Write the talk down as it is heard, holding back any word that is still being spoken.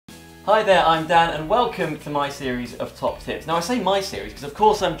Hi there, I'm Dan and welcome to my series of top tips. Now I say my series because of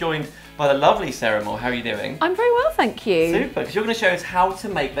course I'm joined by the lovely Sarah Moore. How are you doing? I'm very well, thank you. Super, because you're going to show us how to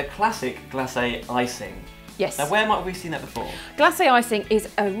make the classic glacé icing. Yes. Now where might have we seen that before? Glacé icing is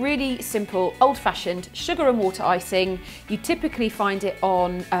a really simple, old-fashioned sugar and water icing. You typically find it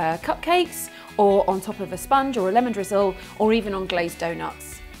on cupcakes or on top of a sponge or a lemon drizzle or even on glazed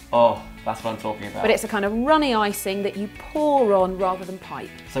donuts. Oh, that's what I'm talking about. But it's a kind of runny icing that you pour on rather than pipe.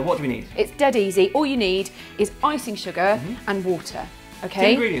 So what do we need? It's dead easy. All you need is icing sugar and water. Okay?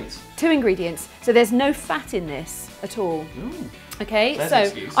 2 ingredients. 2 ingredients. So there's no fat in this at all. Ooh. Okay, There's so an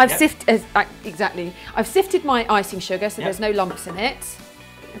excuse. I've Yep. exactly. I've sifted my icing sugar, so Yep. there's no lumps in it.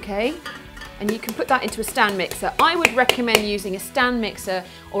 Okay, and you can put that into a stand mixer. I would recommend using a stand mixer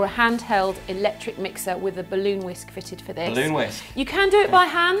or a handheld electric mixer with a balloon whisk fitted for this. Balloon whisk. You can do it by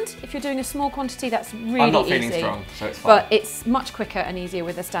hand if you're doing a small quantity. That's really easy. I'm not feeling strong, so it's fine. But it's much quicker and easier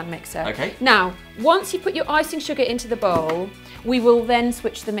with a stand mixer. Okay. Now, once you put your icing sugar into the bowl, we will then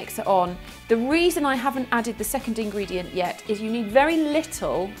switch the mixer on. The reason I haven't added the second ingredient yet is you need very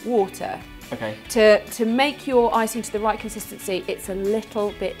little water. Okay. To make your icing to the right consistency. It's a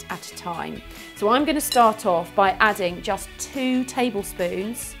little bit at a time. So I'm going to start off by adding just 2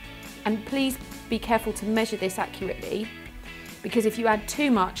 tablespoons, and please be careful to measure this accurately, because if you add too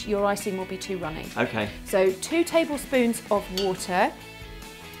much, your icing will be too runny. Okay. So 2 tablespoons of water,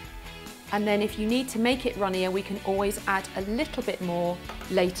 and then if you need to make it runnier, we can always add a little bit more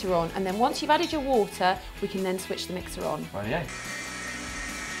later on. And then once you've added your water, we can then switch the mixer on. Rightio.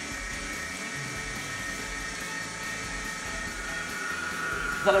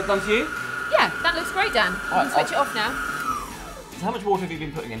 Does that look done to you? Yeah, that looks great, Dan. You can switch it off now. So how much water have you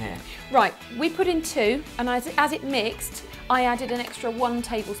been putting in here? Right, we put in 2, and as it mixed, I added an extra 1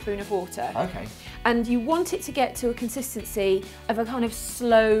 tablespoon of water. Okay. And you want it to get to a consistency of a kind of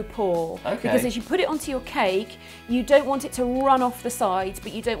slow pour. Okay. Because as you put it onto your cake, you don't want it to run off the sides,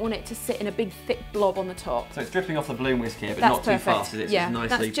 but you don't want it to sit in a big thick blob on the top. So it's dripping off the balloon whisk here, but That's not perfect. too fast, is it? So Yeah, it's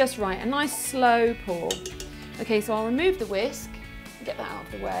nicely... that's just right. A nice slow pour. Okay, so I'll remove the whisk, get that out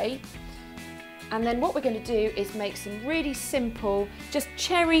of the way. And then what we're going to do is make some really simple, just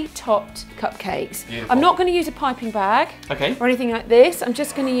cherry-topped cupcakes. Beautiful. I'm not going to use a piping bag or anything like this. I'm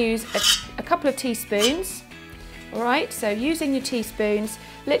just going to use a couple of teaspoons. All right, so using your teaspoons,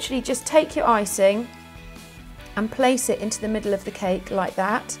 literally just take your icing and place it into the middle of the cake like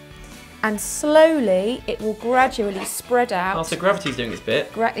that. And slowly, it will gradually spread out. Oh, so gravity's doing its bit.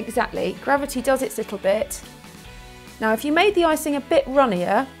 Exactly, gravity does its little bit. Now, if you made the icing a bit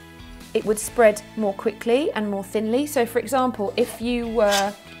runnier, it would spread more quickly and more thinly. So for example, if you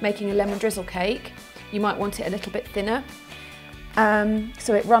were making a lemon drizzle cake, you might want it a little bit thinner.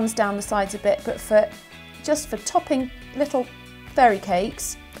 So it runs down the sides a bit, but just for topping little fairy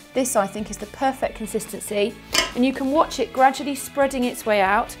cakes, this I think is the perfect consistency. And you can watch it gradually spreading its way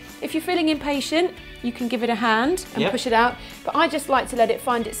out. If you're feeling impatient, you can give it a hand and push it out. But I just like to let it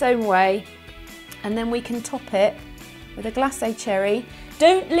find its own way. And then we can top it with a glacé cherry.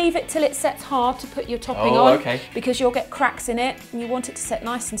 Don't leave it till it sets hard to put your topping on, because you'll get cracks in it and you want it to set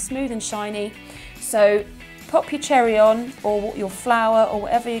nice and smooth and shiny. So pop your cherry on, or your flour, or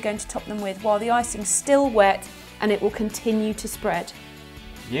whatever you're going to top them with, while the icing's still wet, and it will continue to spread.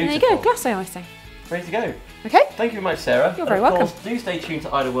 Beautiful. There you go, glacé icing. Ready to go. Okay. Thank you very much, Sarah. You're very welcome. Of course, do stay tuned to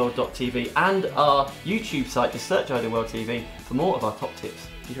idleworld.tv and our YouTube site. Just search Idleworld TV for more of our top tips.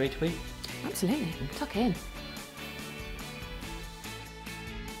 Are you ready to eat? Absolutely. Tuck in.